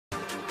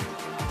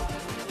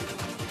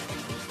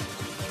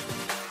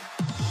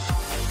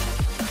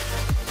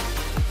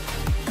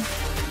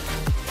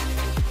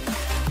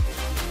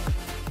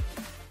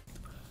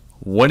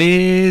What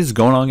is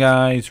going on,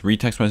 guys?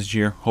 Retext message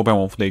here. Hope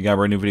everyone today got a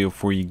brand new video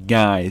for you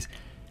guys.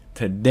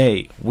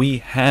 Today we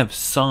have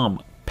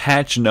some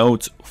patch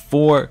notes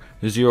for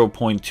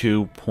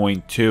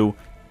 0.2.2.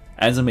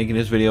 As I'm making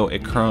this video,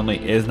 it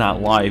currently is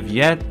not live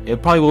yet.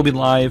 It probably will be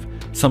live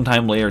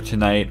sometime later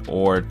tonight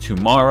or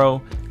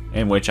tomorrow,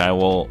 in which I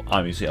will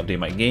obviously update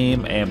my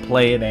game and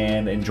play it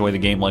and enjoy the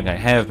game like I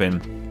have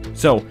been.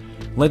 So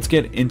let's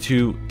get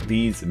into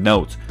these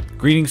notes.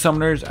 Greetings,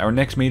 Summoners. Our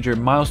next major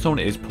milestone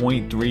is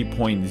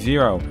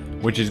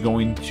 0.3.0, which is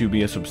going to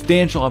be a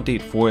substantial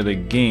update for the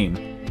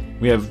game.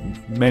 We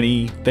have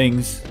many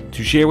things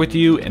to share with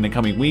you in the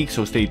coming weeks,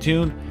 so stay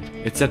tuned.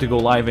 It's set to go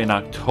live in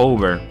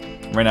October.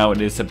 Right now it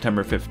is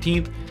September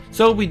 15th,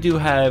 so we do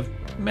have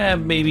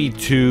maybe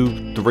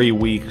 2-3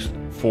 weeks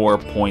for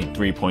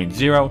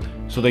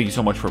 0.3.0. So thank you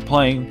so much for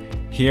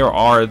playing. Here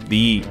are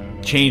the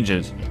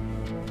changes.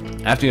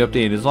 After the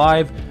update is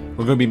live,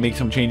 we're going to be making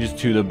some changes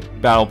to the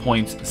battle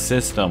points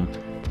system,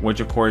 which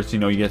of course, you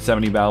get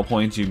 70 battle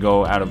points, you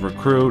go out of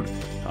recruit,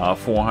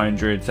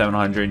 400,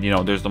 700,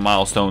 there's the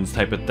milestones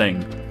type of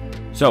thing.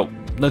 So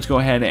let's go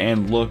ahead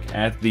and look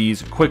at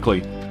these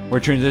quickly. We're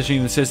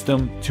transitioning the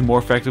system to more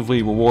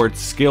effectively reward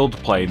skilled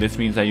play. This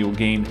means that you will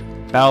gain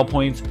battle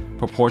points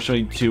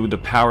proportionally to the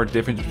power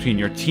difference between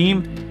your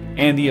team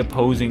and the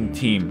opposing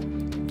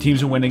team.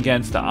 Teams who win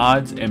against the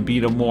odds and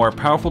beat a more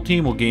powerful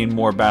team will gain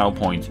more battle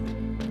points.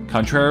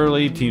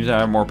 Contrarily, teams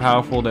that are more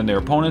powerful than their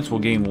opponents will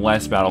gain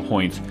less battle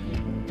points.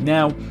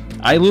 Now,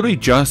 I literally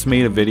just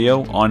made a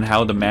video on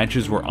how the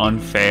matches were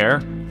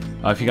unfair.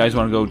 If you guys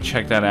want to go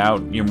check that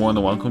out, you're more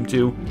than welcome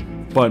to.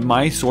 But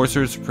my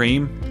Sorcerer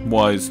Supreme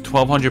was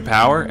 1200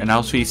 power, and I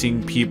was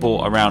facing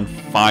people around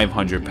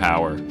 500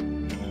 power.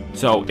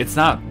 So it's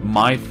not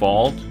my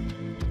fault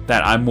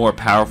that I'm more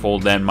powerful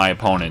than my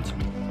opponents.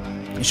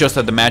 It's just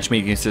that the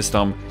matchmaking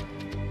system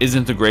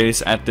isn't the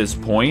greatest at this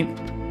point.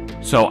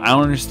 So I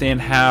don't understand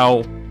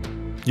how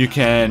you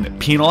can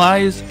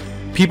penalize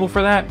people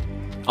for that,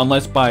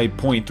 unless by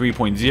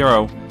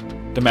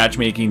 0.3.0 the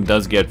matchmaking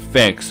does get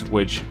fixed,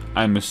 which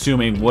I'm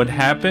assuming would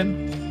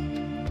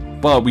happen.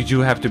 But we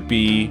do have to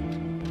be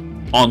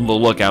on the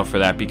lookout for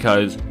that,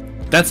 because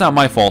that's not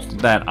my fault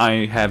that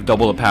I have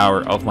double the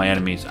power of my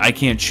enemies. I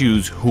can't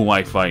choose who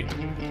I fight.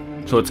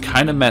 So it's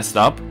kind of messed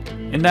up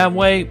in that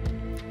way,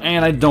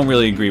 and I don't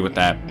really agree with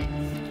that.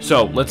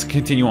 So let's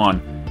continue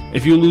on.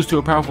 If you lose to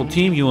a powerful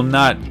team, you will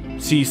not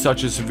see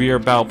such a severe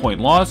battle point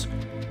loss.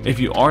 If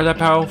you are that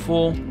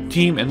powerful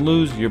team and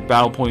lose, your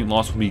battle point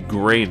loss will be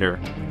greater.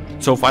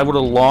 So if I would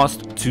have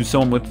lost to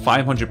someone with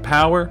 500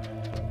 power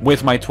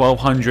with my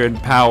 1200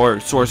 power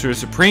Sorcerer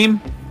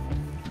Supreme,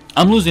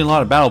 I'm losing a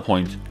lot of battle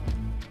points.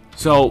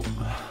 So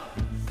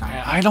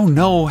I don't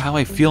know how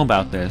I feel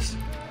about this.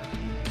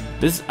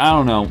 I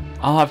don't know.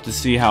 I'll have to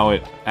see how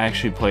it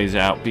actually plays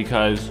out,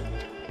 because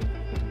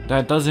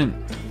that doesn't...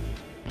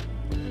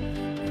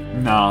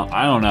 No,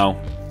 I don't know.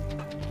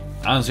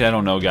 Honestly, I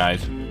don't know,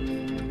 guys.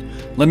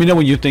 Let me know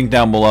what you think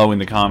down below in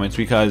the comments,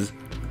 because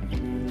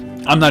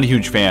I'm not a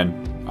huge fan.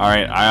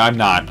 Alright, I'm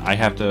not. I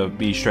have to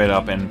be straight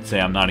up and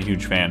say I'm not a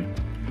huge fan.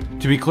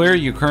 To be clear,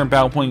 your current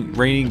battle point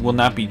rating will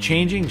not be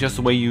changing, just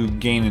the way you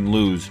gain and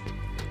lose.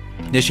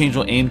 This change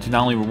will aim to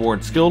not only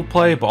reward skilled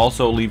play, but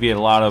also alleviate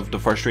a lot of the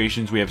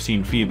frustrations we have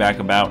seen feedback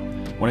about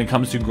when it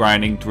comes to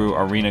grinding through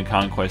Arena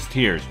Conquest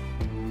tiers.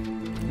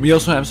 We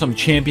also have some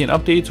champion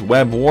updates.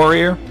 Web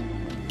Warrior,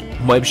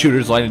 Web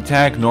Shooter's light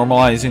attack,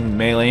 normalizing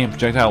melee and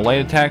projectile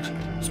light attacks.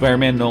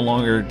 Spider-Man no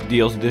longer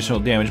deals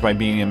additional damage by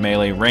being in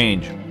melee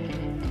range.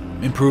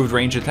 Improved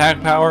range attack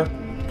power,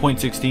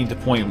 0.16 to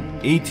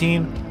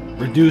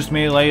 0.18. Reduced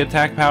melee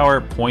attack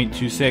power,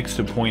 0.26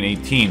 to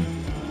 0.18.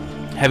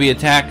 Heavy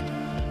attack,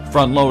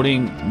 front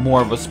loading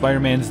more of a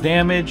Spider-Man's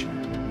damage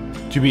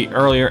to be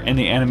earlier in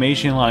the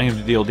animation, allowing him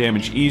to deal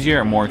damage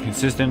easier and more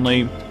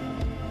consistently.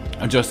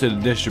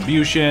 Adjusted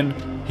distribution,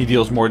 he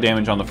deals more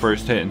damage on the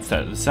first hit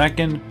instead of the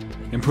second.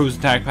 Improves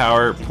attack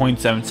power,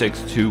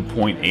 0.76 to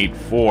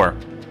 0.84.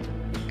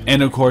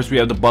 And of course we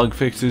have the bug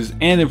fixes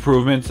and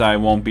improvements I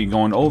won't be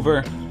going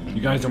over.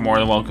 You guys are more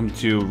than welcome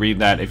to read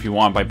that if you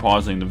want by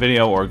pausing the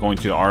video or going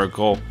to the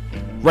article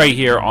right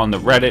here on the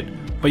Reddit.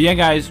 But yeah,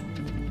 guys,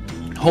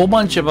 whole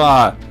bunch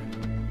of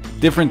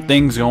different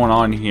things going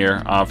on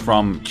here,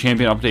 from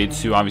champion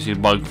updates to obviously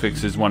bug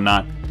fixes,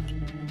 whatnot.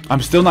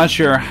 I'm still not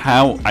sure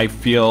how I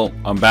feel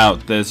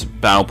about this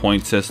battle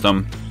point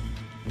system.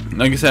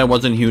 Like I said, I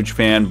wasn't a huge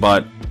fan,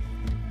 but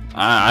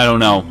I don't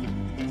know.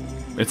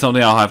 It's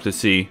something I'll have to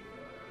see.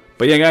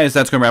 But yeah, guys,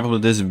 that's going to wrap up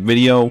with this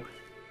video.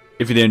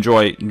 If you did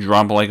enjoy,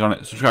 drop a like on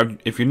it. Subscribe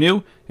if you're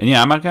new. And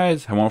yeah, I'm out,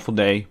 guys. Have a wonderful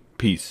day.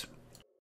 Peace.